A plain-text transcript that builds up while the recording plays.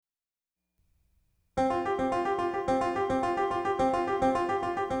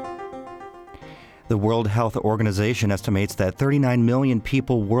The World Health Organization estimates that 39 million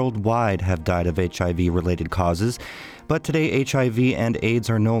people worldwide have died of HIV-related causes. But today, HIV and AIDS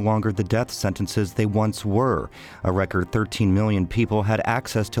are no longer the death sentences they once were. A record 13 million people had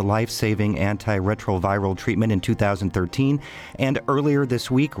access to life-saving antiretroviral treatment in 2013. And earlier this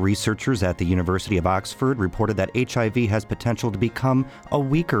week, researchers at the University of Oxford reported that HIV has potential to become a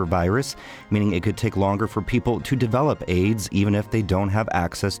weaker virus, meaning it could take longer for people to develop AIDS even if they don't have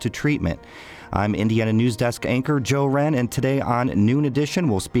access to treatment. I'm Indiana News Desk anchor Joe Wren, and today on Noon Edition,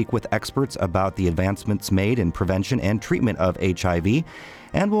 we'll speak with experts about the advancements made in prevention and treatment of HIV,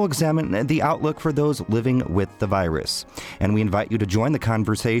 and we'll examine the outlook for those living with the virus. And we invite you to join the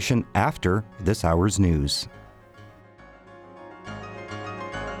conversation after this hour's news.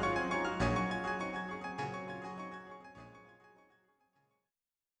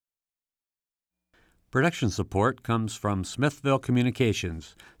 Production support comes from Smithville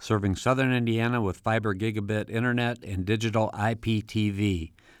Communications, serving southern Indiana with fiber gigabit internet and digital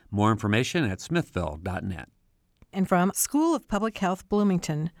IPTV. More information at smithville.net. And from School of Public Health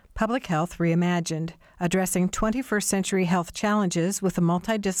Bloomington, Public Health Reimagined, addressing 21st century health challenges with a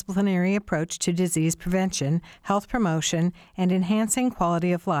multidisciplinary approach to disease prevention, health promotion, and enhancing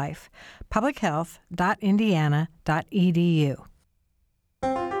quality of life. publichealth.indiana.edu.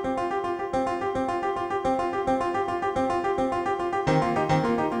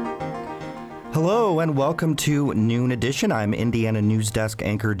 Hello and welcome to Noon Edition. I'm Indiana News Desk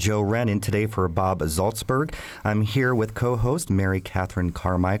anchor Joe Wren, and today for Bob Zaltsberg, I'm here with co-host Mary Catherine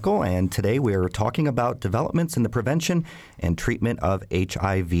Carmichael, and today we're talking about developments in the prevention and treatment of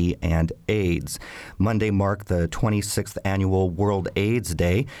HIV and AIDS. Monday marked the 26th annual World AIDS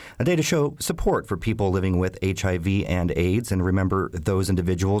Day, a day to show support for people living with HIV and AIDS and remember those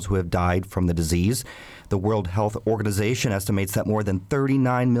individuals who have died from the disease. The World Health Organization estimates that more than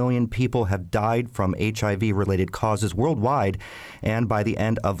 39 million people have died from HIV-related causes worldwide, and by the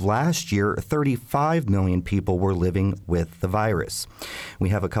end of last year, 35 million people were living with the virus. We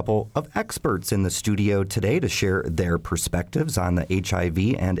have a couple of experts in the studio today to share their perspectives on the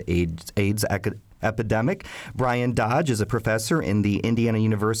HIV and AIDS epidemic. Brian Dodge is a professor in the Indiana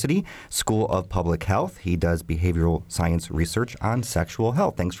University School of Public Health. He does behavioral science research on sexual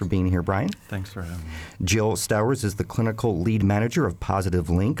health. Thanks for being here, Brian. Thanks for having me. Jill Stowers is the clinical lead manager of Positive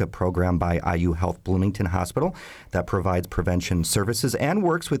Link, a program by IU Health Bloomington Hospital that provides prevention services and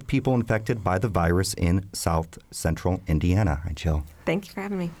works with people infected by the virus in South Central Indiana. Hi, Jill. Thank you for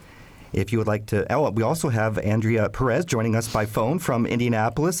having me. If you would like to, we also have Andrea Perez joining us by phone from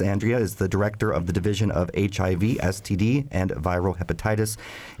Indianapolis. Andrea is the director of the Division of HIV, STD, and Viral Hepatitis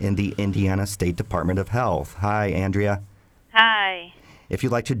in the Indiana State Department of Health. Hi, Andrea. Hi. If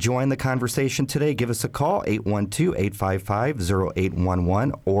you'd like to join the conversation today, give us a call,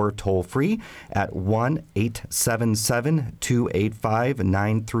 812-855-0811, or toll free at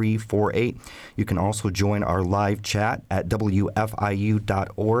 1-877-285-9348. You can also join our live chat at wfiu.org/Noon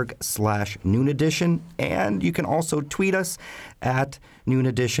Edition, and you can also tweet us at Noon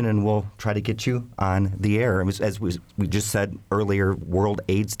Edition, and we'll try to get you on the air. As we just said earlier, World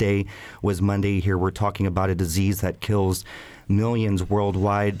AIDS Day was Monday. Here we're talking about a disease that kills millions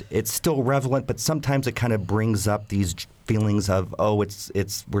worldwide. It's still relevant, but sometimes it kind of brings up these feelings of,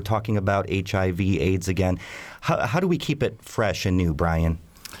 we're talking about HIV, AIDS again. How do we keep it fresh and new, Brian?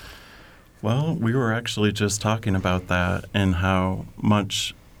 Well, we were actually just talking about that and how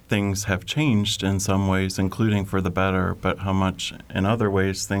much things have changed in some ways, including for the better, but how much in other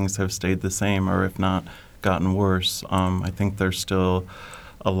ways things have stayed the same or if not gotten worse. I think there's still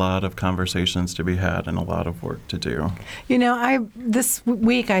a lot of conversations to be had and a lot of work to do. You know, this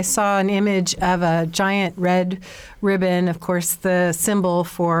week I saw an image of a giant red ribbon, of course, the symbol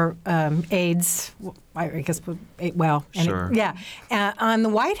for AIDS. I guess, well, sure. On the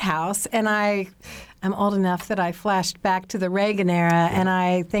White House, and I'm old enough that I flashed back to the Reagan era, and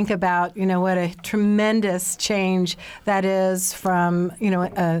I think about, what a tremendous change that is from,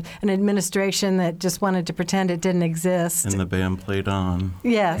 an administration that just wanted to pretend it didn't exist. And the band played on.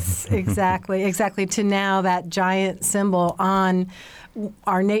 Yes, exactly, to now that giant symbol on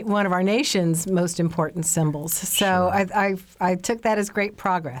one of our nation's most important symbols. So sure. I took that as great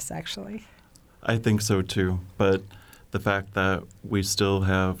progress, actually. I think so, too. But the fact that we still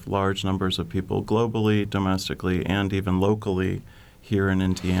have large numbers of people globally, domestically, and even locally here in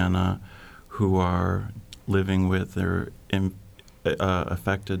Indiana who are living with or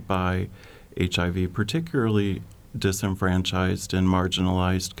affected by HIV, particularly disenfranchised and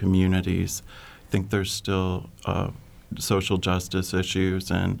marginalized communities. I think there's still social justice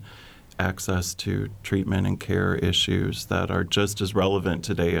issues and access to treatment and care issues that are just as relevant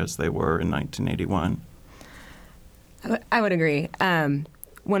today as they were in 1981. I would agree.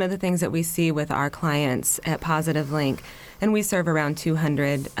 One of the things that we see with our clients at Positive Link, and we serve around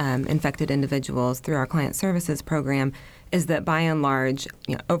 200 infected individuals through our client services program, is that by and large,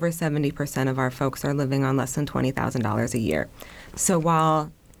 over 70% of our folks are living on less than $20,000 a year. So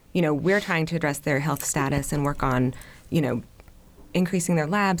while, we're trying to address their health status and work on, increasing their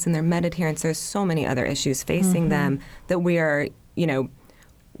labs and their med adherence, there's so many other issues facing them that we are,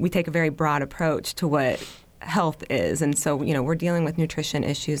 we take a very broad approach to what health is. And so, we're dealing with nutrition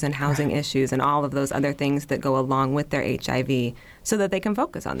issues and housing issues and all of those other things that go along with their HIV so that they can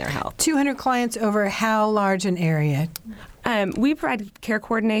focus on their health. 200 clients over how large an area? We provide care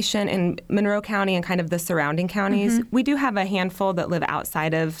coordination in Monroe County and kind of the surrounding counties. We do have a handful that live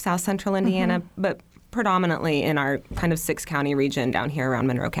outside of South Central Indiana, but predominantly in our kind of 6-county region down here around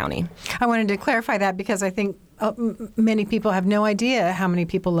Monroe County. I wanted to clarify that because I think many people have no idea how many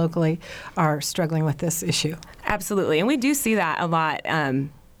people locally are struggling with this issue. Absolutely, and we do see that a lot. And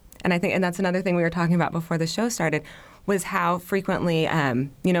I think, and that's another thing we were talking about before the show started, was how frequently,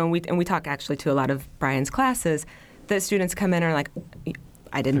 we talk actually to a lot of Brian's classes, that students come in and are like,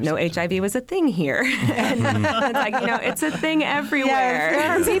 I didn't know HIV was a thing here. And it's like, it's a thing everywhere.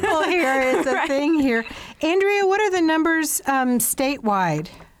 Yes, there are people here. It's a Right. thing here. Andrea, what are the numbers statewide?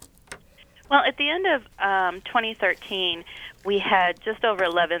 Well, at the end of 2013, we had just over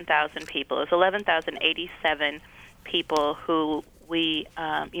 11,000 people. It was 11,087 people who we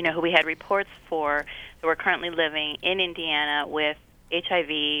had reports for that were currently living in Indiana with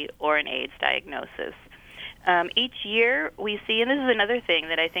HIV or an AIDS diagnosis. Each year we see, and this is another thing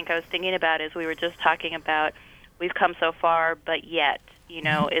that I think I was thinking about as we were just talking about, we've come so far, but yet,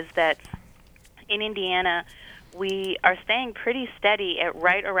 is that in Indiana, we are staying pretty steady at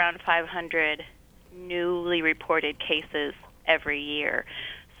right around 500 newly reported cases every year.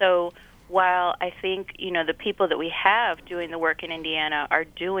 So while I think, the people that we have doing the work in Indiana are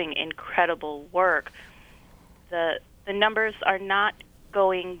doing incredible work, the numbers are not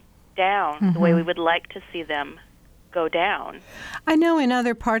going down the way we would like to see them go down. I know in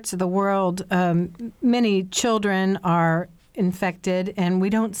other parts of the world, many children are infected, and we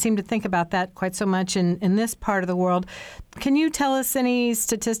don't seem to think about that quite so much in this part of the world. Can you tell us any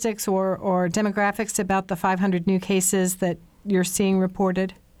statistics or demographics about the 500 new cases that you're seeing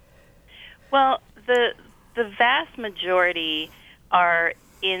reported? Well, the vast majority are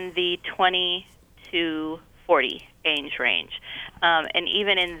in the 20 to 40 age range. And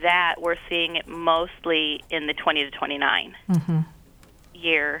even in that, we're seeing it mostly in the 20 to 29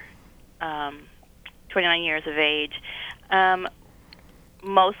 year, 29 years of age.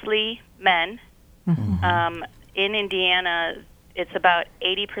 Mostly men. In Indiana, it's about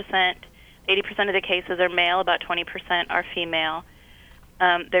 80%. 80% of the cases are male, about 20% are female.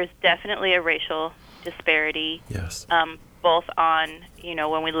 There's definitely a racial disparity. Yes. Both on,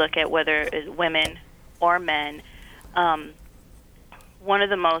 when we look at whether it's women or men. One of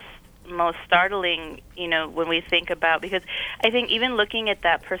the most startling, when we think about, because I think even looking at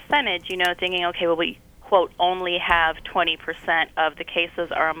that percentage, thinking, okay, well, we, quote, only have 20% of the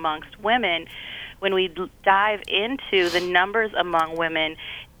cases are amongst women. When we dive into the numbers among women,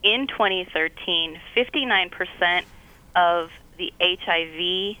 in 2013, 59% of the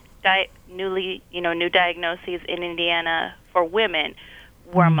HIV new diagnoses in Indiana for women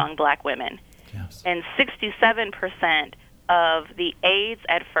were among black women. Yes. And 67% of the AIDS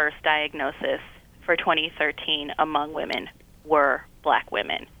at first diagnosis for 2013 among women were black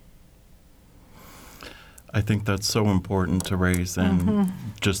women. I think that's so important to raise, and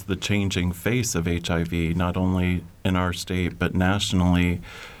just the changing face of HIV, not only in our state but nationally.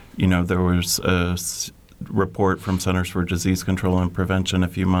 There was a report from Centers for Disease Control and Prevention a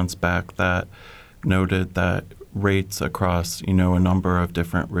few months back that noted that rates across, a number of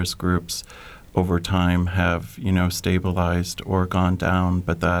different risk groups over time have, stabilized or gone down,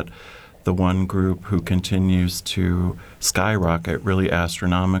 but that the one group who continues to skyrocket really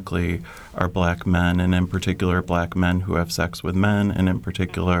astronomically are black men, and in particular black men who have sex with men, and in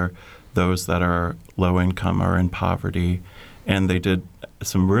particular those that are low income or in poverty. And they did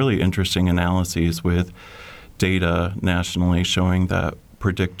some really interesting analyses with data nationally showing that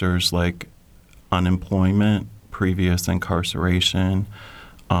predictors like unemployment, previous incarceration,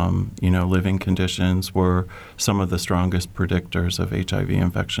 living conditions were some of the strongest predictors of HIV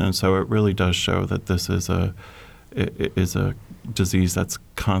infection. So it really does show that this is a disease that's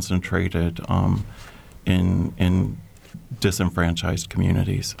concentrated in disenfranchised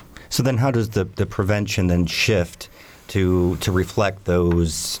communities. So then how does the prevention then shift to reflect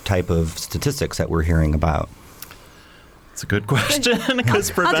those type of statistics that we're hearing about? It's a good question because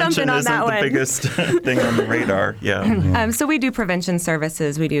prevention isn't the biggest thing on the radar. Yeah. So we do prevention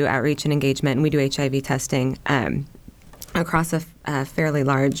services, we do outreach and engagement, and we do HIV testing across a fairly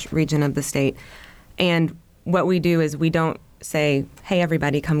large region of the state. And what we do is we don't say, hey,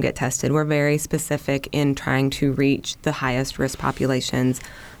 everybody, come get tested. We're very specific in trying to reach the highest risk populations,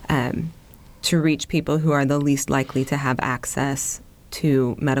 to reach people who are the least likely to have access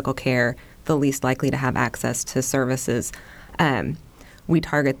to medical care, the least likely to have access to services. We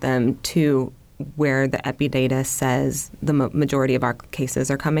target them to where the epi data says the majority of our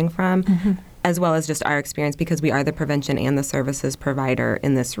cases are coming from, as well as just our experience, because we are the prevention and the services provider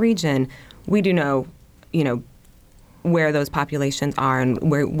in this region. We do know, where those populations are and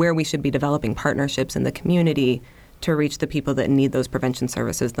where we should be developing partnerships in the community to reach the people that need those prevention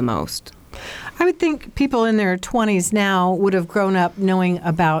services the most. I would think people in their 20s now would have grown up knowing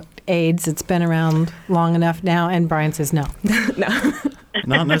about AIDS. It's been around long enough now, and Brian says no. No.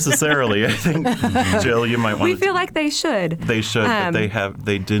 Not necessarily. I think, Jill, you might want We feel like they should. They should, but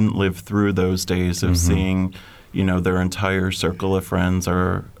they didn't live through those days of seeing, their entire circle of friends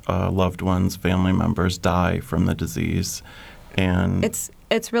or loved ones, family members die from the disease. And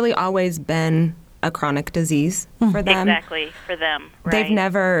it's really always been a chronic disease for them. Exactly, for them. Right. They've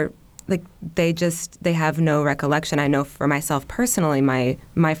never, they have no recollection. I know for myself personally,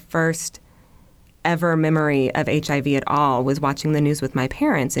 my first ever memory of HIV at all was watching the news with my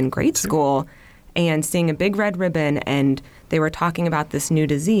parents in grade school and seeing a big red ribbon, and they were talking about this new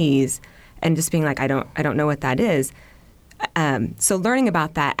disease and just being like, I don't know what that is. So learning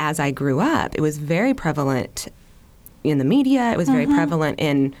about that as I grew up, it was very prevalent in the media. It was very prevalent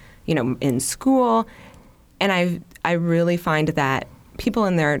in school. And I really find that people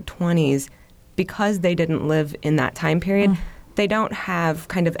in their 20s, because they didn't live in that time period, they don't have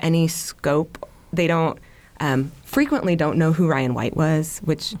kind of any scope. They don't frequently don't know who Ryan White was,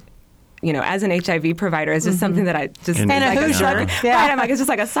 which, as an HIV provider, is just something that I just And a hoosier. Right, I'm like, it's just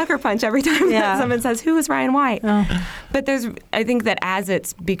like a sucker punch every time that someone says, who is Ryan White? But I think that as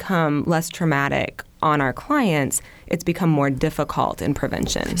it's become less traumatic on our clients, it's become more difficult in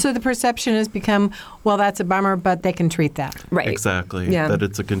prevention. So the perception has become, well, that's a bummer, but they can treat that. Right. Exactly. Yeah. That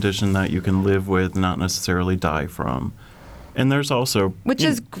it's a condition that you can live with, not necessarily die from. And there's also... Which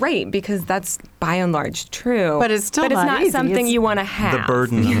is great, because that's by and large true. But it's still not easy. Something you want to have. The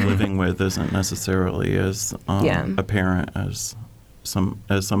burden of living with isn't necessarily as apparent as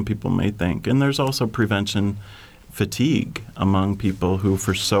some people may think. And there's also prevention fatigue among people who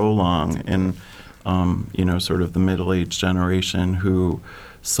for so long in, sort of the middle-aged generation who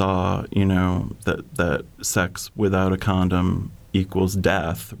saw, that sex without a condom equals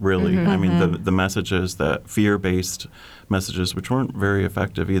death, really. I mean, the messages, that fear-based messages, which weren't very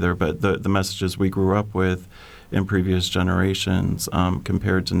effective either, but the messages we grew up with in previous generations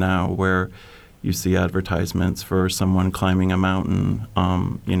compared to now, where you see advertisements for someone climbing a mountain,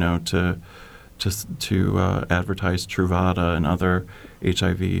 to advertise Truvada and other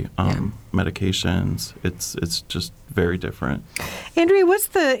HIV medications. It's just very different. Andrea, what's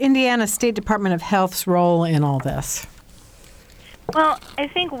the Indiana State Department of Health's role in all this? Well, I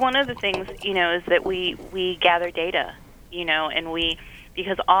think one of the things, is that we gather data, and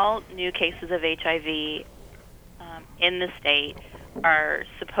because all new cases of HIV in the state are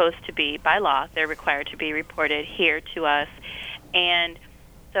supposed to be, by law, they're required to be reported here to us. And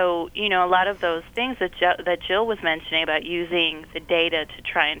so, a lot of those things that Jill was mentioning about using the data to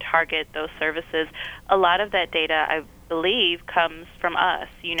try and target those services, a lot of that data, I believe, comes from us.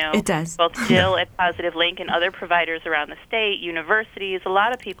 It does. Both Jill at Positive Link and other providers around the state, universities, a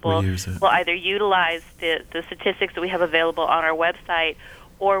lot of people will either utilize the statistics that we have available on our website,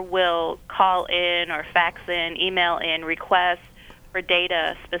 or will call in or fax in, email in requests for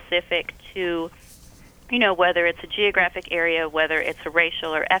data specific to whether it's a geographic area, whether it's a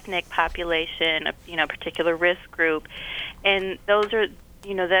racial or ethnic population, a particular risk group. And those are,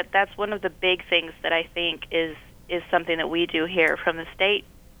 that's one of the big things that I think is something that we do here from the state,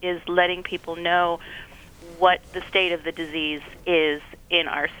 is letting people know what the state of the disease is in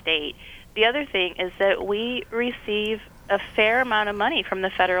our state. The other thing is that we receive a fair amount of money from the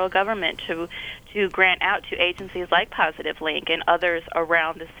federal government to grant out to agencies like Positive Link and others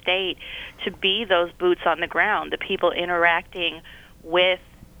around the state to be those boots on the ground, the people interacting with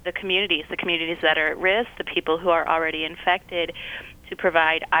the communities that are at risk, the people who are already infected, to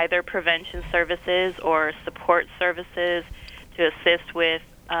provide either prevention services or support services, to assist with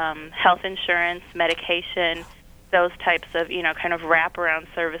health insurance, medication, those types of, kind of wraparound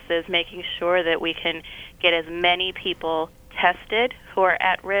services, making sure that we can get as many people tested who are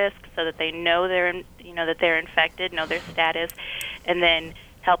at risk, so that they know that they're infected, know their status, and then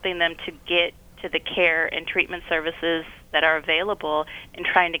helping them to get to the care and treatment services that are available, and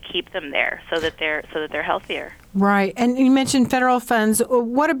trying to keep them there so that they're healthier. Right. And you mentioned federal funds.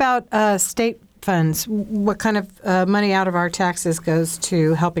 What about state funds? What kind of money out of our taxes goes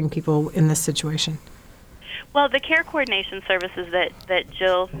to helping people in this situation? Well, the care coordination services that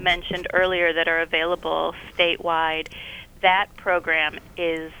Jill mentioned earlier that are available statewide, that program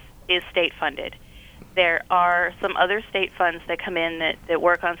is state funded. There are some other state funds that come in that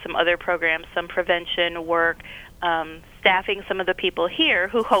work on some other programs, some prevention work, staffing some of the people here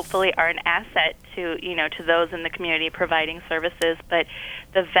who hopefully are an asset to those in the community providing services. But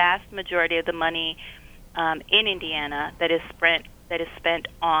the vast majority of the money in Indiana that is spent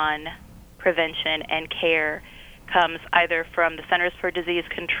on prevention and care comes either from the Centers for Disease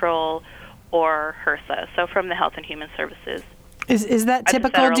Control or HRSA, so from the Health and Human Services. Is that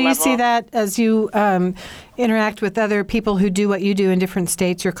typical? Do you see that as you interact with other people who do what you do in different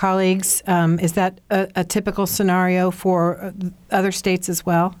states, your colleagues? Is that a typical scenario for other states as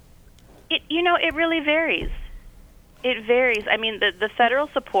well? It really varies. It varies. I mean, the federal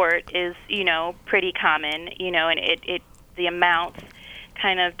support is, pretty common, and the amounts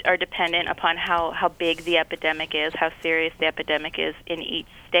kind of are dependent upon how big the epidemic is, how serious the epidemic is in each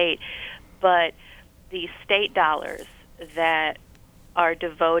state. But the state dollars that are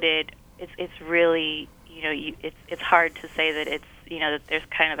devoted, it's really, it's hard to say that it's, that there's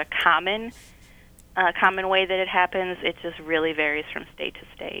kind of a common way that it happens. It just really varies from state to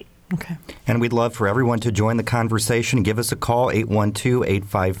state. Okay. And we'd love for everyone to join the conversation. Give us a call,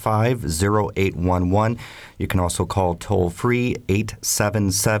 812-855-0811. You can also call toll-free,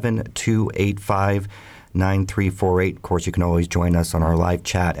 877-285-9348. Of course, you can always join us on our live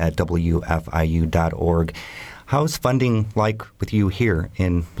chat at wfiu.org. How's funding like with you here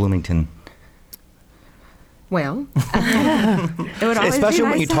in Bloomington? Well, it would always especially be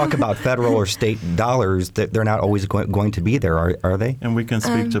nice when you talk about federal or state dollars, that they're not always going to be there, are they? And we can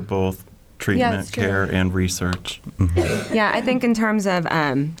speak to both treatment, true. care, and research. Yeah, I think in terms of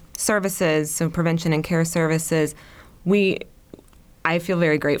services, so prevention and care services, I feel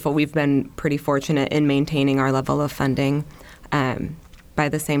very grateful. We've been pretty fortunate in maintaining our level of funding. By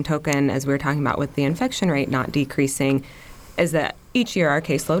the same token, as we were talking about with the infection rate not decreasing, is that each year our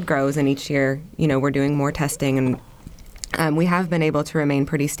caseload grows, and each year, we're doing more testing, and we have been able to remain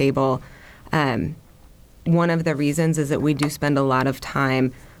pretty stable. One of the reasons is that we do spend a lot of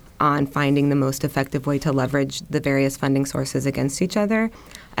time on finding the most effective way to leverage the various funding sources against each other.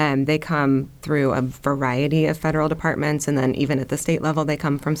 They come through a variety of federal departments, and then even at the state level, they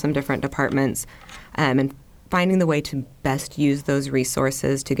come from some different departments. And finding the way to best use those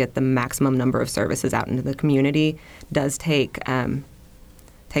resources to get the maximum number of services out into the community does takes a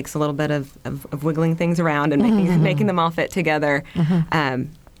little bit of wiggling things around and making them all fit together.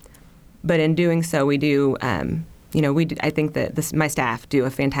 But in doing so, we do, I think that my staff do a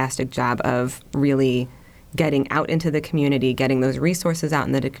fantastic job of really getting out into the community, getting those resources out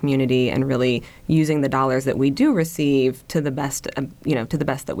into the community, and really using the dollars that we do receive to the best, to the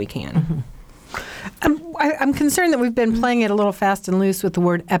best that we can. I'm concerned that we've been playing it a little fast and loose with the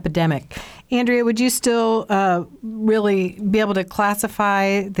word epidemic. Andrea, would you still really be able to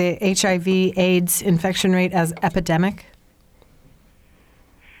classify the HIV/AIDS infection rate as epidemic?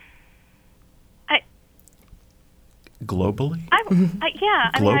 Globally?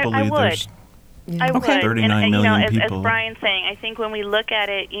 Globally, I would. There's I would. 39 million people. As Brian's saying, I think when we look at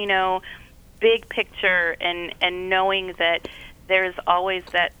it, big picture and knowing that there's always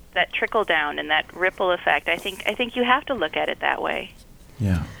that trickle down and that ripple effect, I think you have to look at it that way.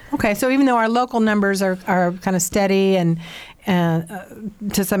 Yeah. Okay, so even though our local numbers are kind of steady and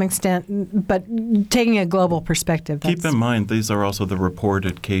to some extent, but taking a global perspective. Keep in mind, these are also the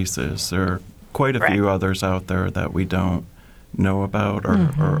reported cases. There are quite a few others out there that we don't know about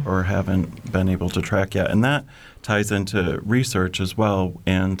or haven't been able to track yet. And that ties into research as well.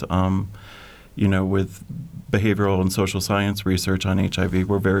 And, with behavioral and social science research on HIV,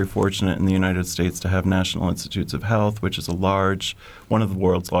 we're very fortunate in the United States to have National Institutes of Health, which is one of the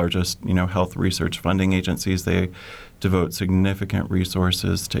world's largest, health research funding agencies. They devote significant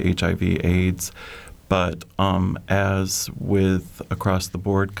resources to HIV/AIDS. But as with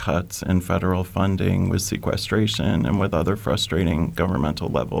across-the-board cuts in federal funding, with sequestration and with other frustrating governmental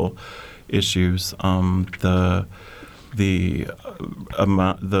level issues, the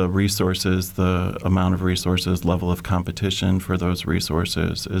amount of resources, level of competition for those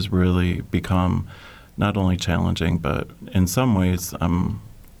resources has really become not only challenging, but in some ways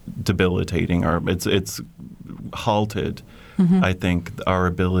debilitating, or it's halted, I think, our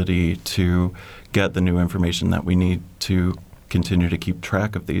ability to get the new information that we need to continue to keep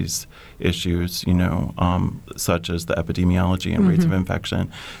track of these issues, such as the epidemiology and rates of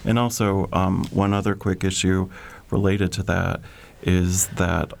infection. And also, one other quick issue related to that is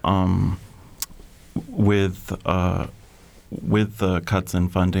that with the cuts in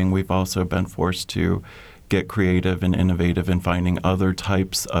funding, we've also been forced to get creative and innovative in finding other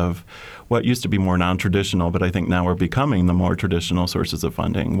types of what used to be more non-traditional, but I think now are becoming the more traditional sources of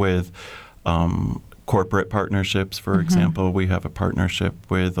funding with corporate partnerships. For example, we have a partnership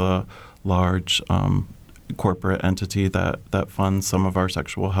with a large corporate entity that funds some of our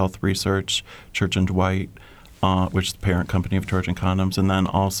sexual health research, Church and Dwight, which is the parent company of Trojan Condoms, and then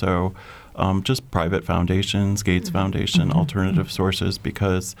also just private foundations, Gates Foundation, alternative sources,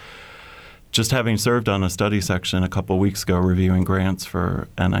 because just having served on a study section a couple weeks ago reviewing grants for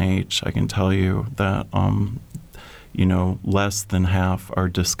NIH, I can tell you that less than half are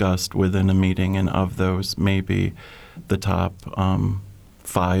discussed within a meeting, and of those, maybe the top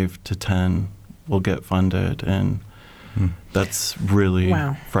 5 to 10 will get funded, and that's really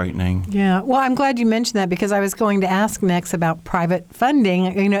frightening. Yeah. Well, I'm glad you mentioned that, because I was going to ask next about private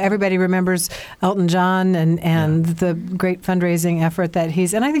funding. Everybody remembers Elton John and the great fundraising effort that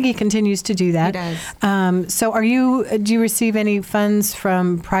and I think he continues to do that. He does. So do you receive any funds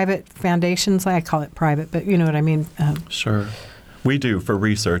from private foundations? I call it private, but you know what I mean. Sure. We do, for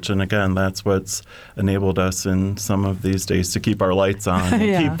research, and again, that's what's enabled us in some of these days to keep our lights on, and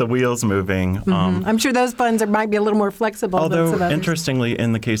keep the wheels moving. I'm sure those funds might be a little more flexible than some although, others. Interestingly,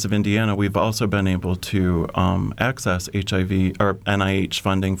 in the case of Indiana, we've also been able to access HIV or NIH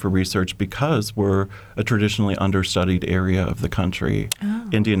funding for research because we're a traditionally understudied area of the country,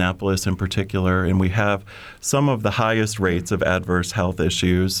 Indianapolis in particular, and we have some of the highest rates of adverse health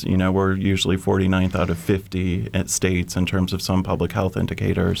issues. We're usually 49th out of 50 states in terms of some public health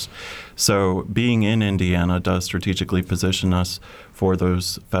indicators. So being in Indiana does strategically position us for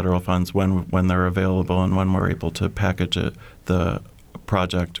those federal funds when they're available and when we're able to package the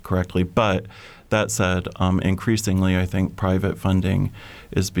project correctly. But that said, increasingly, I think private funding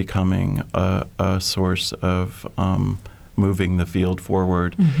is becoming a source of moving the field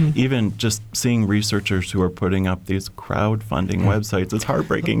forward. Even just seeing researchers who are putting up these crowdfunding websites, it's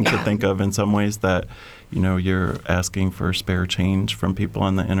heartbreaking to think of in some ways that you're asking for spare change from people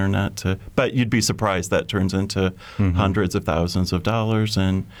on the internet but you'd be surprised that turns into hundreds of thousands of dollars,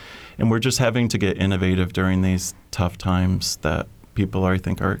 and we're just having to get innovative during these tough times that people I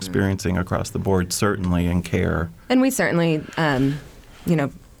think are experiencing across the board, certainly in care. And we certainly,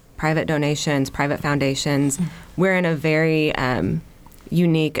 private donations, private foundations, we're in a very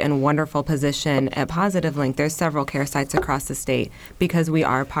unique and wonderful position at Positive Link. There's several care sites across the state. Because we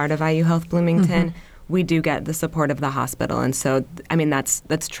are part of IU Health Bloomington, we do get the support of the hospital. And so,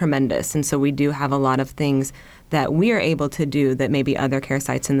 that's tremendous. And so we do have a lot of things that we are able to do that maybe other care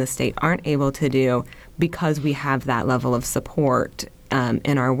sites in the state aren't able to do because we have that level of support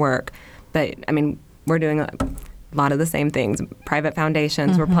in our work. But, we're doing a lot of the same things. Private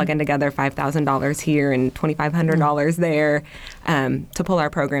foundations, we're plugging together $5,000 here and $2,500 there to pull our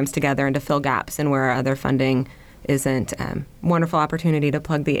programs together and to fill gaps in where our other funding isn't. Wonderful opportunity to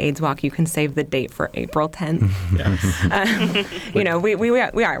plug the AIDS Walk. You can save the date for April 10th.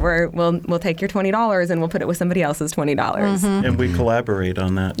 We'll take your $20 and we'll put it with somebody else's $20. And we collaborate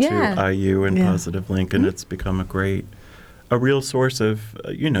on that too, IU and Positive Link, and it's become a real source of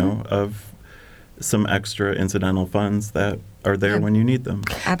of some extra incidental funds that are there when you need them.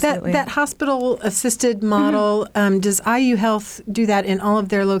 Absolutely. That hospital-assisted model, does IU Health do that in all of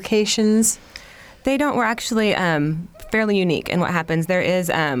their locations? They don't. We're actually fairly unique in what happens. There is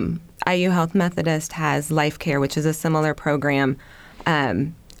IU Health Methodist has Life Care, which is a similar program.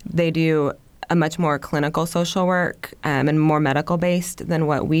 They do a much more clinical social work and more medical-based than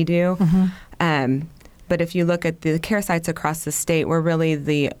what we do. But if you look at the care sites across the state, we're really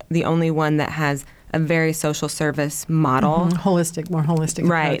the only one that has a very social service model. More holistic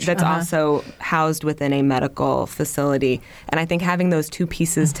right, approach. That's also housed within a medical facility. And I think having those two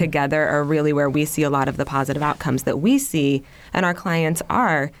pieces together are really where we see a lot of the positive outcomes that we see, and our clients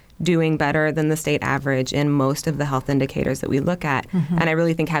are doing better than the state average in most of the health indicators that we look at. And I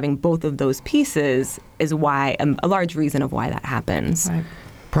really think having both of those pieces is why a large reason of why that happens. Right.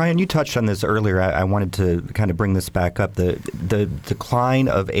 Brian, you touched on this earlier. I wanted to kind of bring this back up. The decline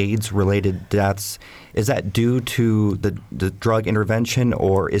of AIDS-related deaths, is that due to the drug intervention,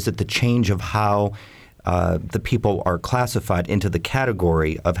 or is it the change of how the people are classified into the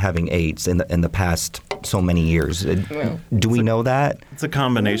category of having AIDS in the past so many years. Do we know that? It's a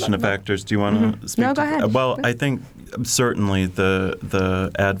combination of factors. Do you want to speak? No, go ahead. Well, I think certainly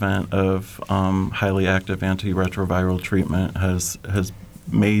the advent of highly active antiretroviral treatment has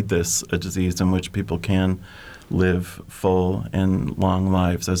made this a disease in which people can live full and long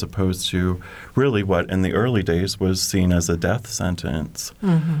lives, as opposed to really what in the early days was seen as a death sentence.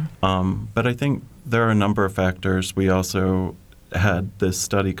 But I think there are a number of factors. We also had this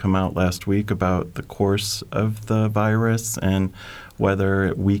study come out last week about the course of the virus and whether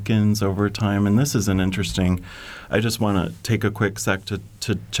it weakens over time. And this is an interesting, I just want to take a quick sec to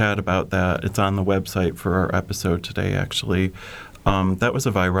chat about that. It's on the website for our episode today, actually. That was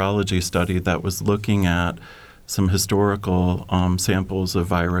a virology study that was looking at some historical samples of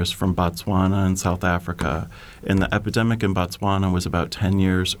virus from Botswana and South Africa. And the epidemic in Botswana was about 10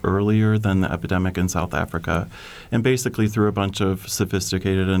 years earlier than the epidemic in South Africa. And basically through a bunch of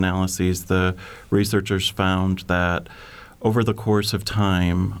sophisticated analyses, the researchers found that over the course of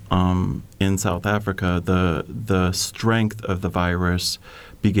time in South Africa, the strength of the virus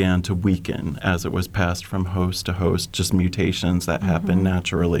began to weaken as it was passed from host to host, just mutations that happen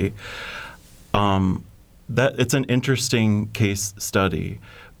naturally. That it's an interesting case study,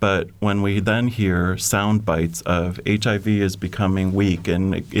 but when we then hear sound bites of HIV is becoming weak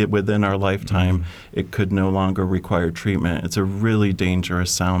and within our lifetime it could no longer require treatment, it's a really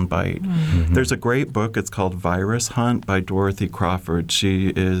dangerous sound bite. There's a great book, it's called Virus Hunt by Dorothy Crawford. She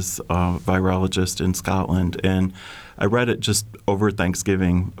is a virologist in Scotland, and I read it just over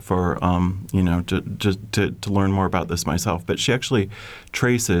Thanksgiving for, to learn more about this myself. But she actually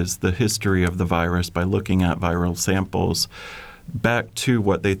traces the history of the virus by looking at viral samples back to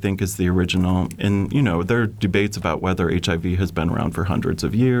what they think is the original. And, there are debates about whether HIV has been around for hundreds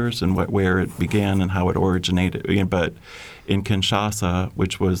of years and where it began and how it originated. But in Kinshasa,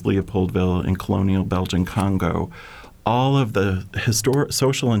 which was Leopoldville in colonial Belgian Congo, all of the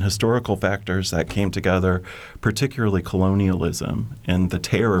social and historical factors that came together, particularly colonialism and the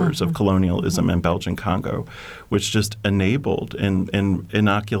terrors of colonialism in Belgian Congo, which just enabled in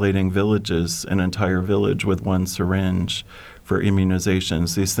inoculating villages, an entire village with one syringe for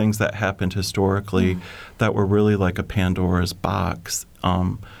immunizations, these things that happened historically that were really like a Pandora's box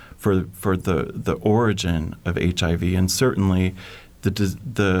for the origin of HIV. And certainly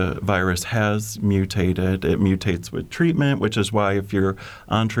the virus has mutated. It mutates with treatment, which is why if you're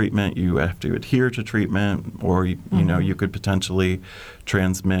on treatment, you have to adhere to treatment, or you could potentially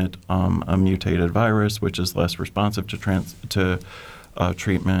transmit a mutated virus, which is less responsive to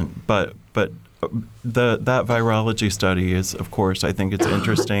treatment. But that virology study is, of course, I think it's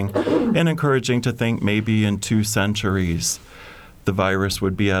interesting and encouraging to think maybe in 2 centuries the virus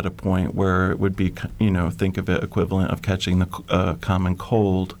would be at a point where it would be, think of it equivalent of catching the common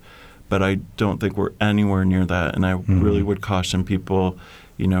cold. But I don't think we're anywhere near that. And I really would caution people,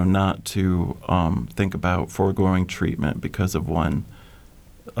 not to think about foregoing treatment because of one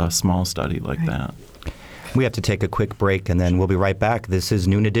small study like that. We have to take a quick break, and then we'll be right back. This is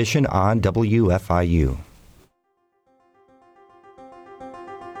Noon Edition on WFIU.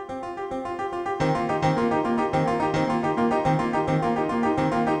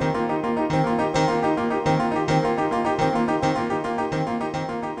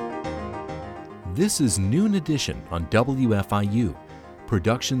 This is Noon Edition on WFIU.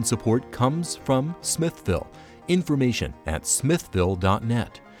 Production support comes from Smithville. Information at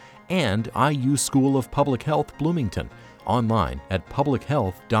smithville.net. And IU School of Public Health Bloomington, online at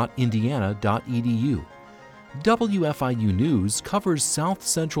publichealth.indiana.edu. WFIU News covers South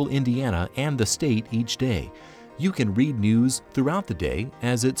Central Indiana and the state each day. You can read news throughout the day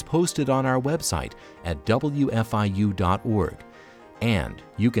as it's posted on our website at wfiu.org. And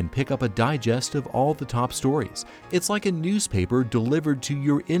you can pick up a digest of all the top stories. It's like a newspaper delivered to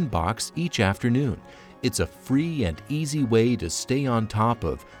your inbox each afternoon. It's a free and easy way to stay on top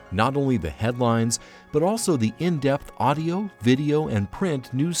of not only the headlines, but also the in-depth audio, video, and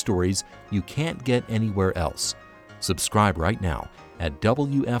print news stories you can't get anywhere else. Subscribe right now at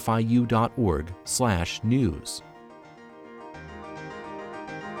wfiu.org/news.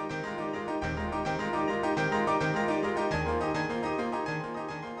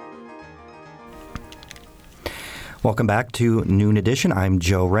 Welcome back to Noon Edition. I'm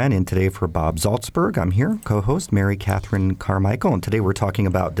Joe Wren, and today for Bob Zaltsberg, I'm here, co-host Mary Catherine Carmichael, and today we're talking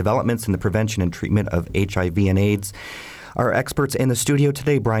about developments in the prevention and treatment of HIV and AIDS. Our experts in the studio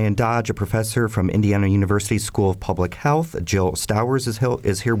today, Brian Dodge, a professor from Indiana University School of Public Health. Jill Stowers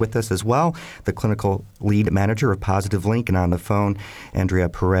is here with us as well, the clinical lead manager of Positive Link. And on the phone, Andrea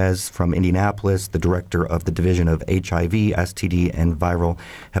Perez from Indianapolis, the director of the Division of HIV, STD, and Viral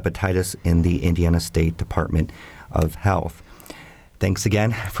Hepatitis in the Indiana State Department of Health. Thanks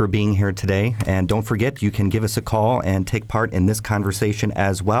again for being here today. And don't forget, you can give us a call and take part in this conversation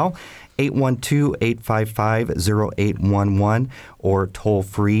as well. 812-855-0811 or toll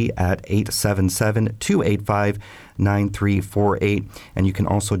free at 877-285-9348. And you can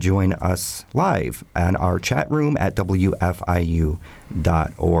also join us live on our chat room at wfiu.org.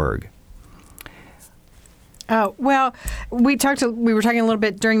 Well, we were talking a little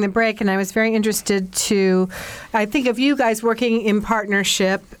bit during the break, and I was very interested I think of you guys working in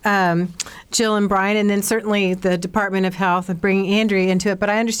partnership, Jill and Brian, and then certainly the Department of Health and bringing Andrea into it. But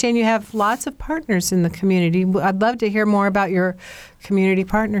I understand you have lots of partners in the community. I'd love to hear more about your community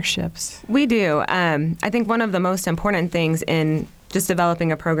partnerships. We do. I think one of the most important things in just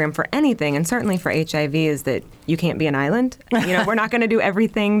developing a program for anything, and certainly for HIV, is that you can't be an island. We're not going to do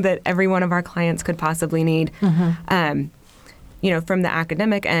everything that every one of our clients could possibly need. Mm-hmm. From the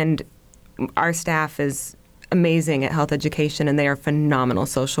academic end, our staff is amazing at health education, and they are phenomenal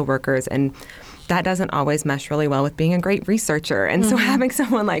social workers, and that doesn't always mesh really well with being a great researcher. And so having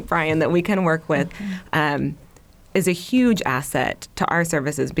someone like Brian that we can work with is a huge asset to our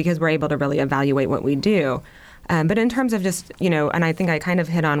services, because we're able to really evaluate what we do. But in terms of just, and I think I kind of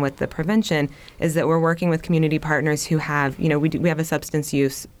hit on with the prevention, is that we're working with community partners who have, we have a substance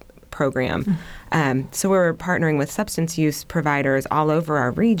use program. So we're partnering with substance use providers all over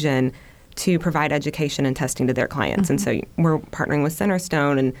our region to provide education and testing to their clients. And so we're partnering with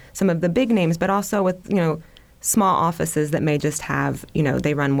Centerstone and some of the big names, but also with, small offices that may just have,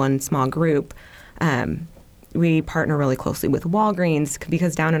 they run one small group. We partner really closely with Walgreens,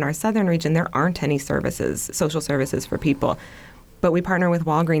 because down in our southern region, there aren't any social services for people. But we partner with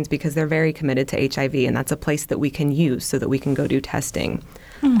Walgreens because they're very committed to HIV, and that's a place that we can use so that we can go do testing.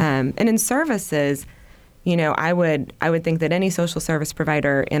 And in services, I would think that any social service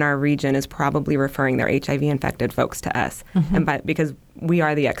provider in our region is probably referring their HIV-infected folks to us, because we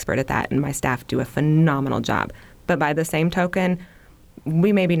are the expert at that, and my staff do a phenomenal job. But by the same token,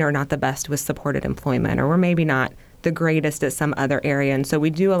 we maybe are not the best with supported employment, or we're maybe not the greatest at some other area. And so we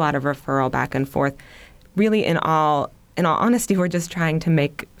do a lot of referral back and forth. Really, in all honesty, we're just trying to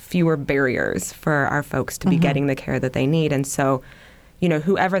make fewer barriers for our folks to be getting the care that they need. And so,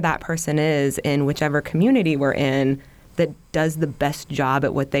 whoever that person is in whichever community we're in that does the best job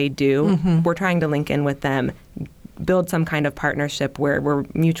at what they do, we're trying to link in with them, build some kind of partnership where we're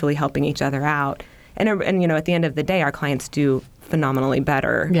mutually helping each other out. And at the end of the day, our clients do phenomenally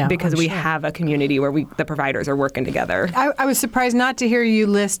better because we have a community where the providers are working together. I was surprised not to hear you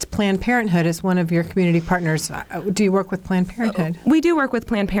list Planned Parenthood as one of your community partners. Do you work with Planned Parenthood? We do work with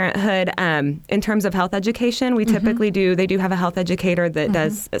Planned Parenthood. In terms of health education, we typically they do have a health educator that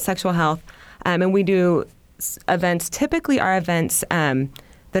does sexual health. And we do events. Typically our events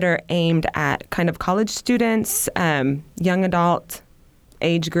that are aimed at kind of college students, young adult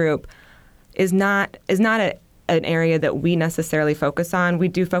age group, is not an area that we necessarily focus on. We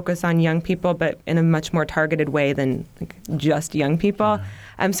do focus on young people, but in a much more targeted way than just young people.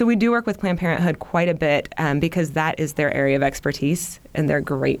 So we do work with Planned Parenthood quite a bit because that is their area of expertise, and they're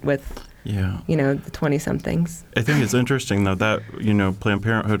great with the 20-somethings. I think it's interesting, though, that, Planned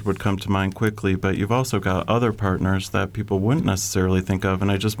Parenthood would come to mind quickly, but you've also got other partners that people wouldn't necessarily think of. And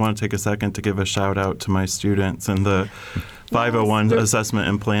I just want to take a second to give a shout out to my students in the 501 Assessment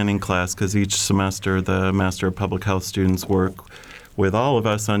and Planning class, because each semester the Master of Public Health students work with all of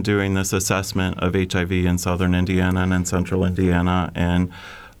us on doing this assessment of HIV in southern Indiana and in central Indiana. And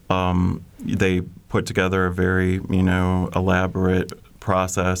they put together a very, elaborate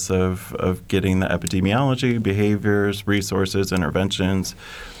process of getting the epidemiology, behaviors, resources, interventions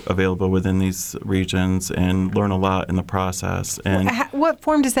available within these regions, and learn a lot in the process. And what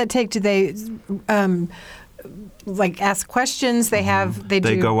form does that take? Do they ask questions? They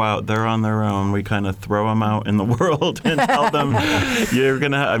go out. They're on their own. We kind of throw them out in the world and tell them you're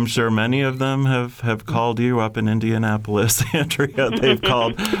gonna. I'm sure many of them have called you up in Indianapolis, Andrea. They've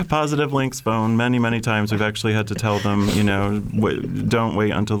called Positive Link's phone many times. We've actually had to tell them, don't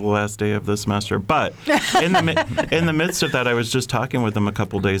wait until the last day of the semester. But in the midst of that, I was just talking with them a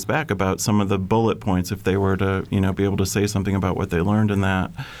couple days back about some of the bullet points, if they were to be able to say something about what they learned in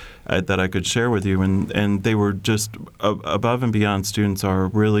that I could share with you, and they were just above and beyond. Students are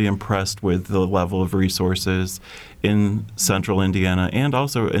really impressed with the level of resources in central Indiana and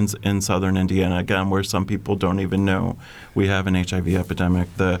also in southern Indiana, again, where some people don't even know we have an HIV epidemic,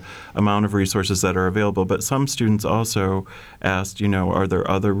 the amount of resources that are available. But some students also asked, are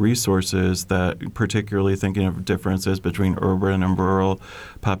there other resources that, particularly thinking of differences between urban and rural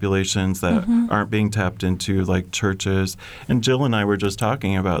populations that aren't being tapped into, like churches. And Jill and I were just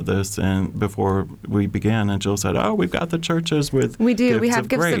talking about this and before we began, and Jill said, we've got the churches with We do. We have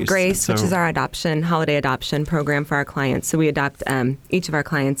Gifts Gifts of Grace, which is our holiday adoption program for our clients. So we adopt each of our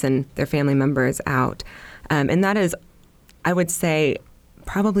clients and their family members out. And that is, I would say,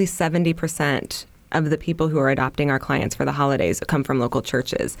 probably 70% of the people who are adopting our clients for the holidays come from local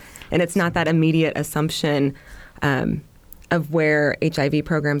churches. And it's not that immediate assumption of where HIV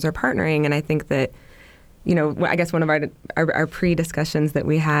programs are partnering. And I think that, I guess one of our pre-discussions that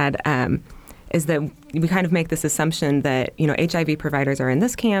we had is that we kind of make this assumption that, HIV providers are in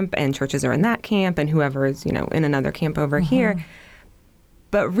this camp and churches are in that camp and whoever is, in another camp over here.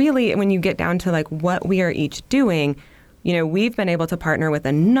 But really, when you get down to like what we are each doing, we've been able to partner with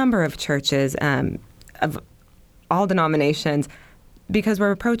a number of churches of all denominations because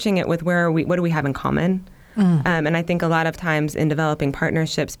we're approaching it with what do we have in common? And I think a lot of times in developing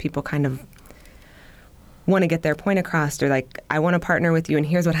partnerships, people kind of want to get their point across or like, I want to partner with you and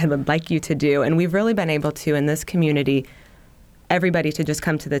here's what I would like you to do. And we've really been able to, in this community, everybody to just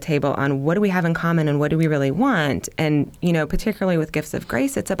come to the table on what do we have in common and what do we really want. And, particularly with Gifts of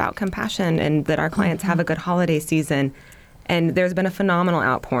Grace, it's about compassion and that our clients have a good holiday season. And there's been a phenomenal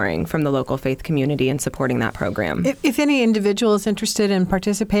outpouring from the local faith community in supporting that program. If any individual is interested in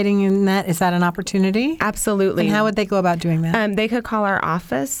participating in that, is that an opportunity? Absolutely. And how would they go about doing that? They could call our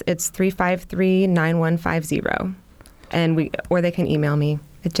office. It's 353-9150. Or they can email me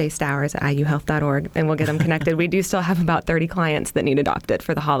at jstowers@iuhealth.org, and we'll get them connected. We do still have about 30 clients that need adopted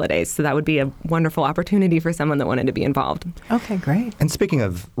for the holidays, so that would be a wonderful opportunity for someone that wanted to be involved. Okay, great. And speaking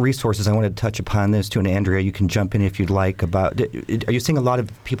of resources, I wanted to touch upon this too, and Andrea, you can jump in if you'd like. Are you seeing a lot of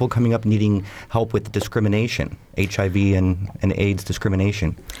people coming up needing help with discrimination, HIV and AIDS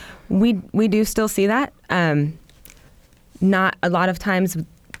discrimination? We do still see that. Not a lot of times.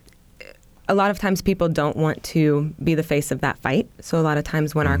 A lot of times people don't want to be the face of that fight. So a lot of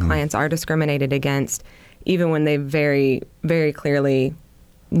times when our clients are discriminated against, even when they very, very clearly,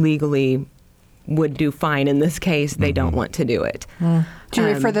 legally would do fine in this case, they don't want to do it. Do you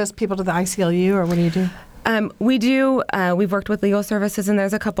refer those people to the ICLU or what do you do? We do. We've worked with legal services and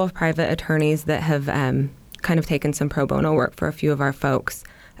there's a couple of private attorneys that have kind of taken some pro bono work for a few of our folks.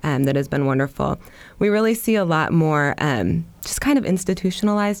 That has been wonderful. We really see a lot more just kind of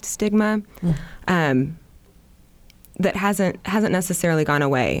institutionalized stigma that hasn't necessarily gone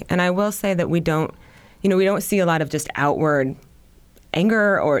away. And I will say that we don't see a lot of just outward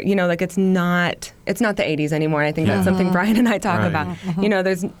anger or, it's not the 80s anymore. And I think that's something Brian and I talk about.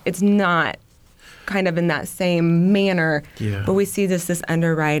 It's not kind of in that same manner, but we see this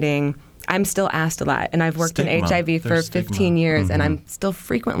underwriting. I'm still asked a lot, and I've worked in HIV for 15 years, and I'm still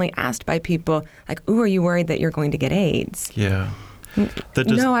frequently asked by people, like, ooh, are you worried that you're going to get AIDS? Yeah.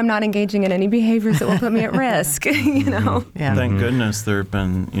 No, I'm not engaging in any behaviors that will put me at risk, Yeah. Thank goodness there have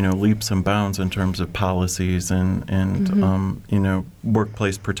been, leaps and bounds in terms of policies and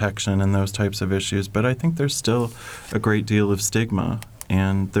workplace protection and those types of issues. But I think there's still a great deal of stigma,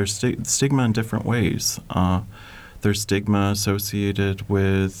 and there's stigma in different ways. There's stigma associated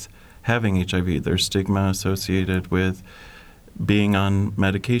with having HIV. There's stigma associated with being on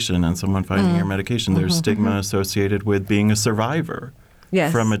medication and someone finding your medication. There's stigma associated with being a survivor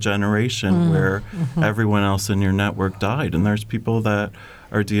from a generation where everyone else in your network died. And there's people that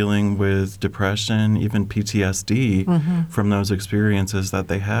are dealing with depression, even PTSD from those experiences that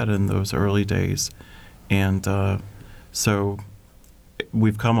they had in those early days. And so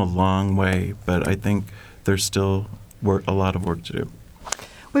we've come a long way, but I think there's still a lot of work to do.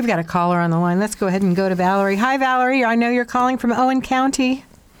 We've got a caller on the line. Let's go ahead and go to Valerie. Hi, Valerie. I know you're calling from Owen County.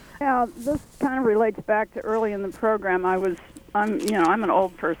 Yeah, this kind of relates back to early in the program. I'm an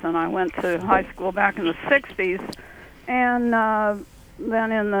old person. I went to high school back in the 60s, and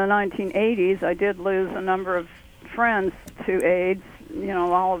then in the 1980s, I did lose a number of friends to AIDS,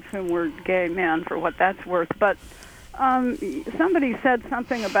 all of whom were gay men, for what that's worth. But somebody said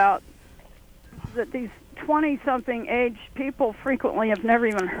something about that these 20-something age people frequently have never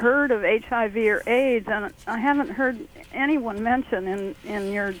even heard of HIV or AIDS, and I haven't heard anyone mention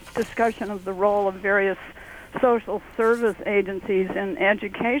in your discussion of the role of various social service agencies in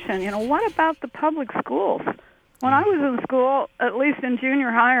education. What about the public schools? When I was in school, at least in junior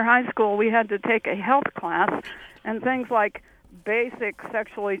high or high school, we had to take a health class, and things like basic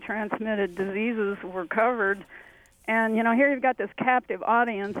sexually transmitted diseases were covered. And, here you've got this captive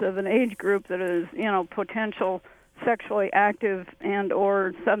audience of an age group that is, potential sexually active and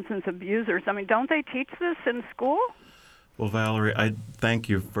or substance abusers. I mean, don't they teach this in school? Well, Valerie, I thank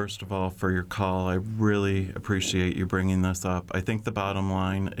you, first of all, for your call. I really appreciate you bringing this up. I think the bottom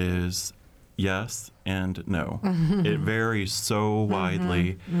line is yes and no. It varies so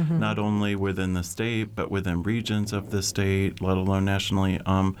widely, not only within the state, but within regions of the state, let alone nationally.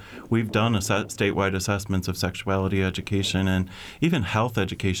 We've done statewide assessments of sexuality education and even health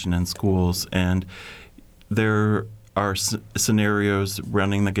education in schools, and there are scenarios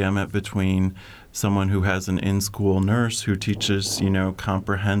running the gamut between someone who has an in-school nurse who teaches,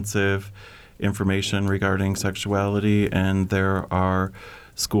 comprehensive information regarding sexuality, and there are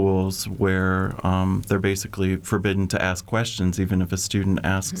schools where they're basically forbidden to ask questions, even if a student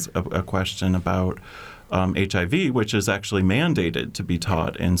asks a question about HIV, which is actually mandated to be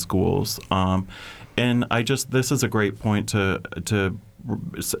taught in schools. And this is a great point to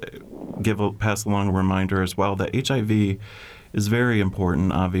pass along a reminder as well that HIV is very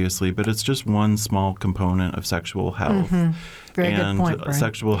important, obviously, but it's just one small component of sexual health. Very good point, Brian.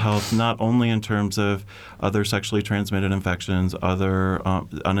 Sexual health, not only in terms of other sexually transmitted infections, other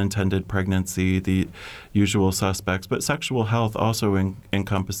unintended pregnancy, the usual suspects, but sexual health also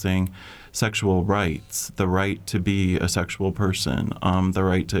encompassing sexual rights, the right to be a sexual person, the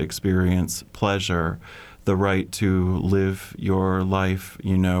right to experience pleasure, the right to live your life,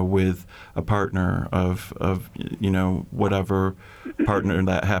 with a partner of whatever partner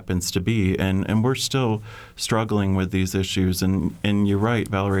that happens to be. And we're still struggling with these issues. And you're right,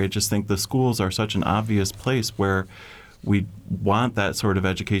 Valerie, I just think the schools are such an obvious place where we want that sort of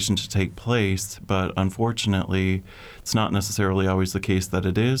education to take place, but unfortunately, it's not necessarily always the case that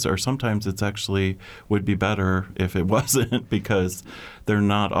it is, or sometimes it's actually would be better if it wasn't, because they're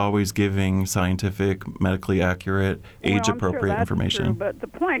not always giving scientific, medically accurate, age-appropriate information. True, but the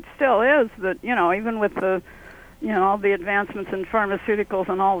point still is that, even with the all the advancements in pharmaceuticals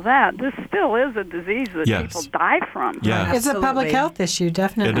and all that, this still is a disease that people die from. Yeah. It's a public health issue,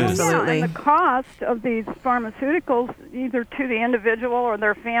 definitely. It is. Absolutely. Yeah, and the cost of these pharmaceuticals, either to the individual or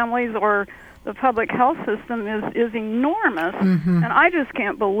their families or the public health system, is enormous. And I just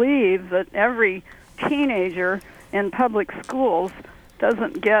can't believe that every teenager in public schools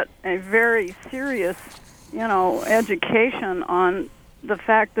doesn't get a very serious, education on the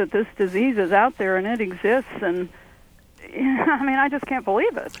fact that this disease is out there and it exists, and I just can't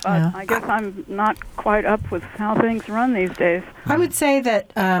believe it. But I guess I'm not quite up with how things run these days. I would say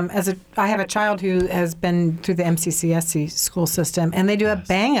that I have a child who has been through the MCCSC school system, and they do a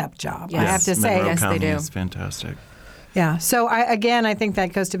bang-up job. I have to say, Monroe County they do. is fantastic. Yeah. So I think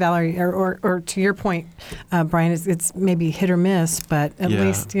that goes to Valerie, or to your point, Brian. It's maybe hit or miss, but at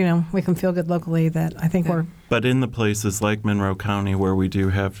least we can feel good locally that I think we're. But in the places like Monroe County, where we do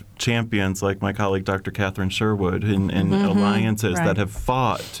have champions like my colleague Dr. Catherine Sherwood and alliances that have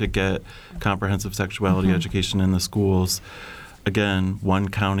fought to get comprehensive sexuality education in the schools, again, one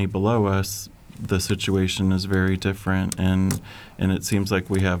county below us, the situation is very different, and it seems like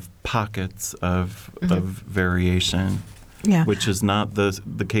we have pockets of variation, which is not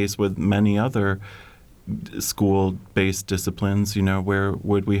the case with many other school-based disciplines. Where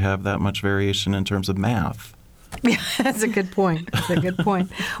would we have that much variation in terms of math? Yeah, that's a good point.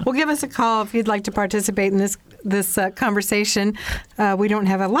 Well, give us a call if you'd like to participate in this conversation. We don't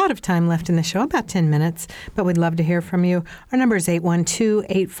have a lot of time left in the show, about 10 minutes, but we'd love to hear from you. Our number is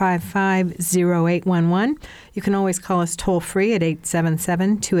 812-855-0811. You can always call us toll-free at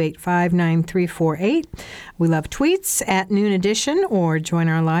 877-285-9348. We love tweets at Noon Edition, or join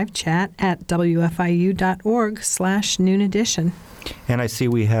our live chat at wfiu.org/Noon Edition. And I see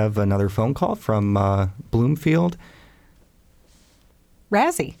we have another phone call from Bloomfield.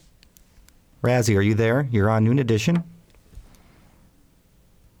 Razzie, are you there? You're on Noon Edition.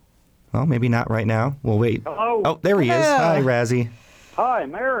 Well, maybe not right now. We'll wait. Hello. Oh, there he is. Hi, Razzie. Hi,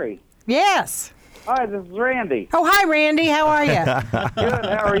 Mary. Yes. Hi, this is Randy. Oh, hi, Randy. How are you? Good.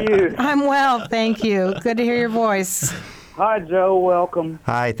 How are you? I'm well, thank you. Good to hear your voice. Hi, Joe. Welcome.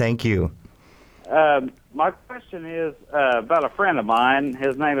 Hi, thank you. My question is about a friend of mine.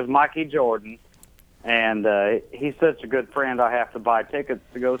 His name is Mikey Jordan, and he's such a good friend I have to buy tickets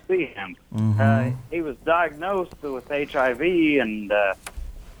to go see him. He was diagnosed with HIV, and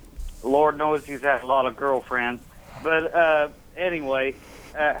Lord knows he's had a lot of girlfriends. But anyway,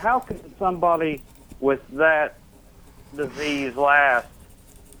 how can somebody with that disease last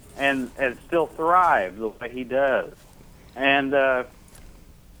and still thrive the way he does? And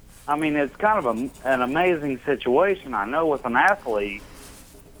it's kind of an amazing situation, I know, with an athlete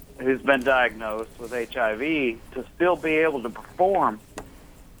who's been diagnosed with HIV to still be able to perform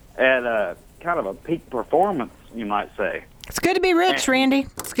at a kind of a peak performance, you might say. It's good to be rich, Randy.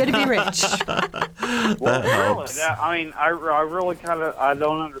 It's good to be rich. Well, helps. really, I mean, I really kind of I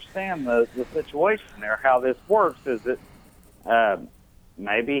don't understand the situation there. How this works is that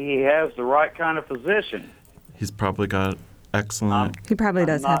maybe he has the right kind of physician. He's probably got excellent. He probably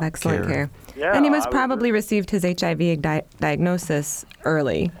does have not excellent care. Yeah, And he was I would probably agree. received his HIV diagnosis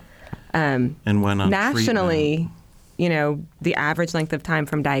early. And went on Nationally, treatment. you know, the average length of time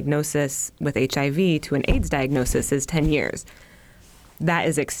from diagnosis with HIV to an AIDS diagnosis is 10 years. That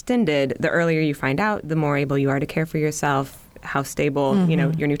is extended. The earlier you find out, the more able you are to care for yourself, how stable, you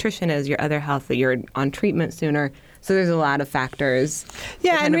know, your nutrition is, your other health, that you're on treatment sooner. So there's a lot of factors.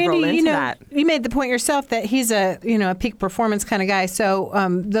 Yeah, that and kind of roll Randy, into you know, that. you made the point yourself that he's a peak performance kind of guy. So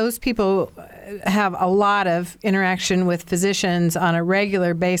those people have a lot of interaction with physicians on a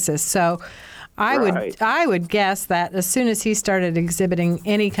regular basis. So I would guess that as soon as he started exhibiting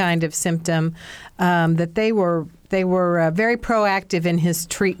any kind of symptom, that they were very proactive in his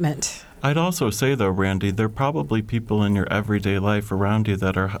treatment. I'd also say, though, Randy, there are probably people in your everyday life around you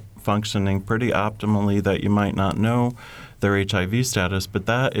that are functioning pretty optimally that you might not know their HIV status, but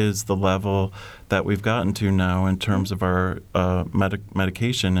that is the level that we've gotten to now in terms of our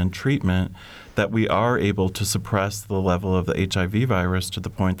medication and treatment, that we are able to suppress the level of the HIV virus to the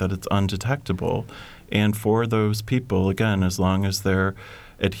point that it's undetectable. And for those people, again, as long as they're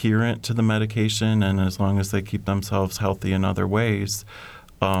adherent to the medication and as long as they keep themselves healthy in other ways,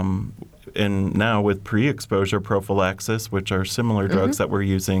 and now with pre-exposure prophylaxis, which are similar drugs that we're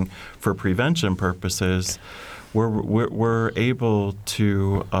using for prevention purposes, we're able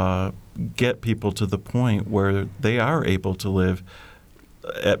to get people to the point where they are able to live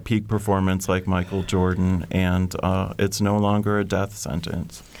at peak performance like Michael Jordan, and it's no longer a death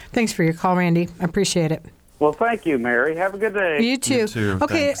sentence. Thanks for your call, Randy. I appreciate it. Well, thank you, Mary. Have a good day. You too. You too.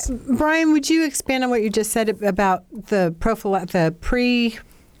 Okay, Thanks. Brian, would you expand on what you just said about the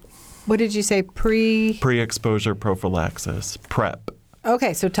what did you say? Pre-exposure prophylaxis, PrEP.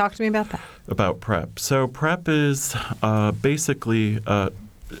 Okay, so talk to me about that. About PrEP. So PrEP is basically a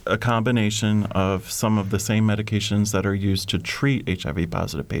combination of some of the same medications that are used to treat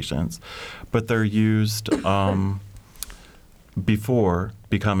HIV-positive patients, but they're used before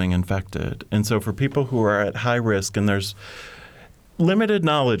becoming infected. And so for people who are at high risk, and there's limited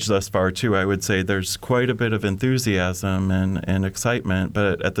knowledge thus far, too, I would say there's quite a bit of enthusiasm and excitement,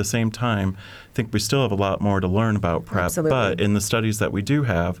 but at the same time, I think we still have a lot more to learn about PrEP. Absolutely. But in the studies that we do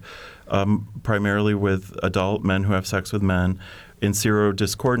have, primarily with adult men who have sex with men, in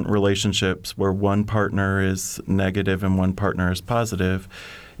serodiscordant relationships where one partner is negative and one partner is positive,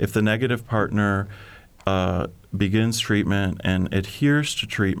 if the negative partner begins treatment and adheres to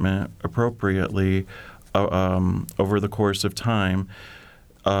treatment appropriately over the course of time,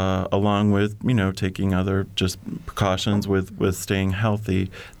 along with, taking other just precautions with staying healthy,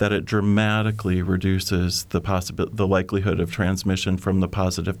 that it dramatically reduces the likelihood of transmission from the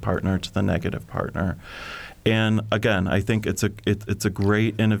positive partner to the negative partner. And again, I think it's a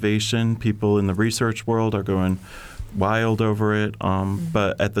great innovation. People in the research world are going wild over it.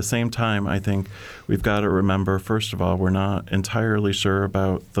 But at the same time, I think we've got to remember, first of all, we're not entirely sure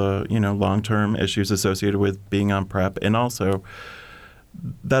about the, long-term issues associated with being on PrEP, and also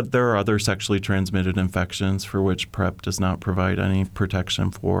that there are other sexually transmitted infections for which PrEP does not provide any protection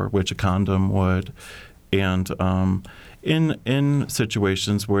for, which a condom would. And in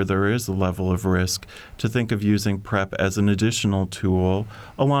situations where there is a level of risk, to think of using PrEP as an additional tool,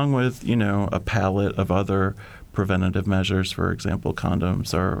 along with, a palette of other preventative measures, for example,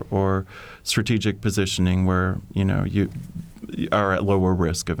 condoms or strategic positioning where, you are at lower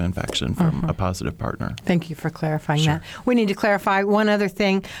risk of infection from a positive partner. Thank you for clarifying Sure. that. We need to clarify one other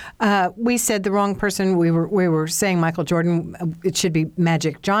thing. We said the wrong person. We were saying Michael Jordan. It should be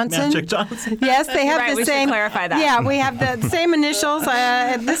Magic Johnson. Magic Johnson. Yes, they have Right, the we should same. clarify that. Yeah, we have the same initials.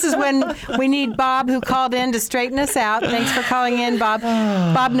 This is when we need Bob, who called in to straighten us out. Thanks for calling in, Bob.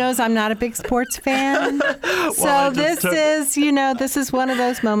 Bob knows I'm not a big sports fan, so this is one of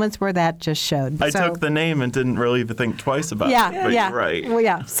those moments where that just showed. I So- took the name and didn't really even think twice about it. But yeah, you're right. Well,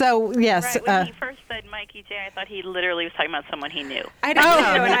 yeah. So yes. Right, when he first said Mikey J, I thought he literally was talking about someone he knew. I didn't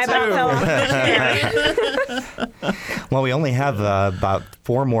know, and I about fell. Well, we only have about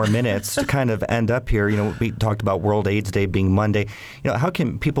 4 more minutes to kind of end up here. We talked about World AIDS Day being Monday. How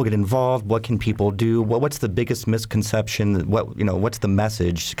can people get involved? What can people do? What's the biggest misconception? What's the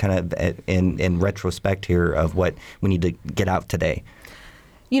message kind of in retrospect here of what we need to get out today?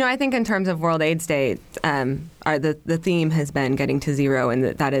 I think in terms of World AIDS Day, the theme has been getting to zero, and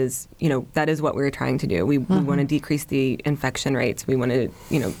that is what we're trying to do. We want to decrease the infection rates. We want to,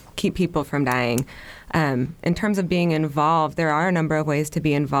 keep people from dying. In terms of being involved, there are a number of ways to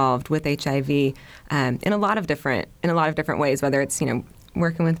be involved with HIV in a lot of different ways. Whether it's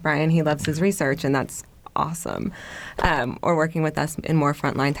working with Brian, he loves his research, and that's awesome. Or working with us in more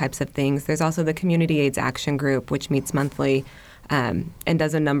frontline types of things. There's also the Community AIDS Action Group, which meets monthly. And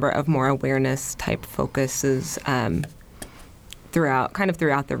does a number of more awareness type focuses throughout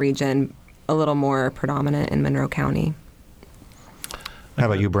the region, a little more predominant in Monroe County. How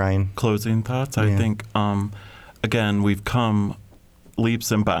about you, Brian? Closing thoughts? I think, again, we've come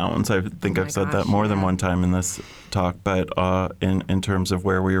leaps and bounds. I think I've said that more than one time in this talk, but in terms of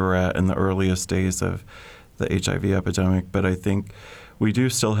where we were at in the earliest days of the HIV epidemic. But I think we do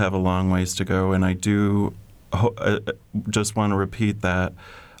still have a long ways to go, and I do just want to repeat that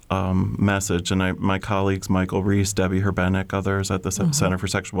message. And my colleagues, Michael Reese, Debbie Herbenek, others at the Center for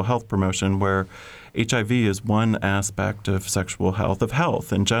Sexual Health Promotion, where HIV is one aspect of sexual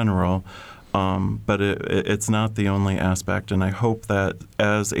health in general, but it's not the only aspect. And I hope that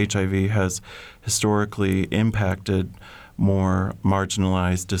as HIV has historically impacted more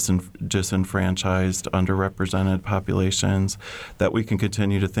marginalized, disenfranchised, underrepresented populations, that we can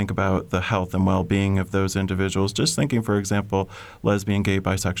continue to think about the health and well-being of those individuals. Just thinking, for example, lesbian, gay,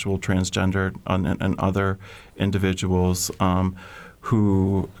 bisexual, transgender, and other individuals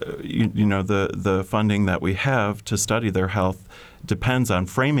who, the funding that we have to study their health depends on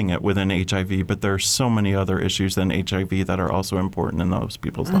framing it within HIV, but there are so many other issues than HIV that are also important in those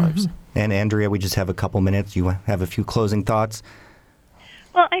people's lives. And Andrea, we just have a couple minutes. You have a few closing thoughts?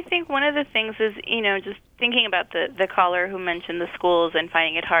 Well, I think one of the things is, just thinking about the caller who mentioned the schools and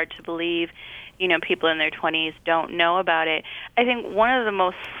finding it hard to believe, people in their 20s don't know about it. I think one of the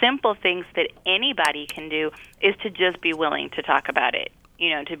most simple things that anybody can do is to just be willing to talk about it.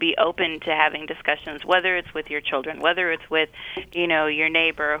 To be open to having discussions, whether it's with your children, whether it's with, your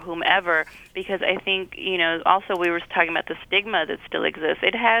neighbor or whomever, because I think, also we were talking about the stigma that still exists.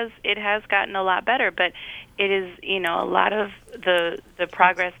 It has gotten a lot better, but it is, a lot of the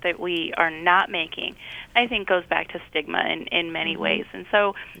progress that we are not making, I think, goes back to stigma in many ways. And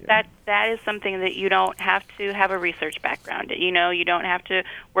so that is something that you don't have to have a research background. You don't have to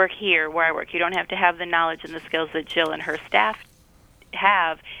work here where I work. You don't have to have the knowledge and the skills that Jill and her staff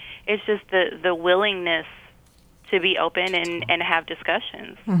have. It's just the willingness to be open and have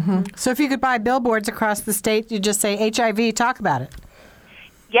discussions. So if you could buy billboards across the state, you just say HIV, talk about it.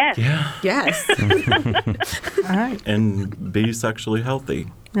 Yes. Yeah. Yes. All right. And be sexually healthy.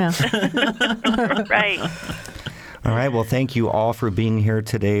 Yeah. Right. All right. Well, thank you all for being here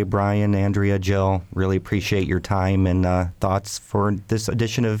today, Brian, Andrea, Jill. Really appreciate your time and thoughts for this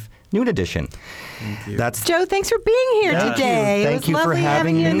edition of Noon Edition. Thank you. That's Joe, thanks for being here today. Thank you for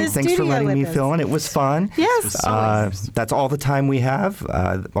having me. Thanks for letting me fill in. It was fun. Yes. That's all the time we have.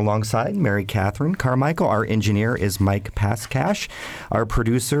 Alongside Mary Catherine Carmichael, our engineer is Mike Pascash, our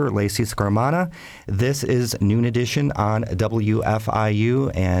producer Lacey Scarmana. This is Noon Edition on WFIU,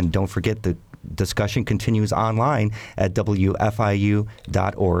 and don't forget the discussion continues online at wfiu.org/Noon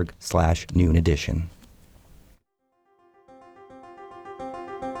Edition.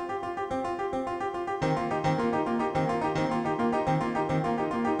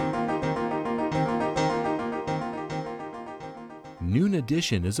 Noon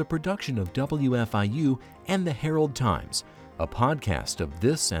Edition is a production of WFIU and the Herald Times. A podcast of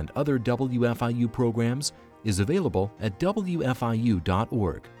this and other WFIU programs is available at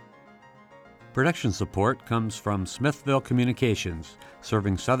wfiu.org. Production support comes from Smithville Communications,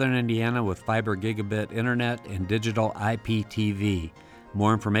 serving southern Indiana with fiber gigabit internet and digital IPTV.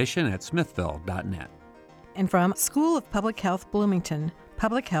 More information at smithville.net. And from School of Public Health Bloomington,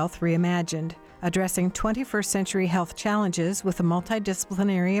 Public Health Reimagined, addressing 21st century health challenges with a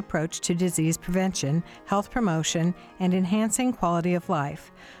multidisciplinary approach to disease prevention, health promotion, and enhancing quality of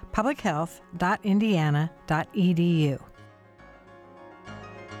life. publichealth.indiana.edu.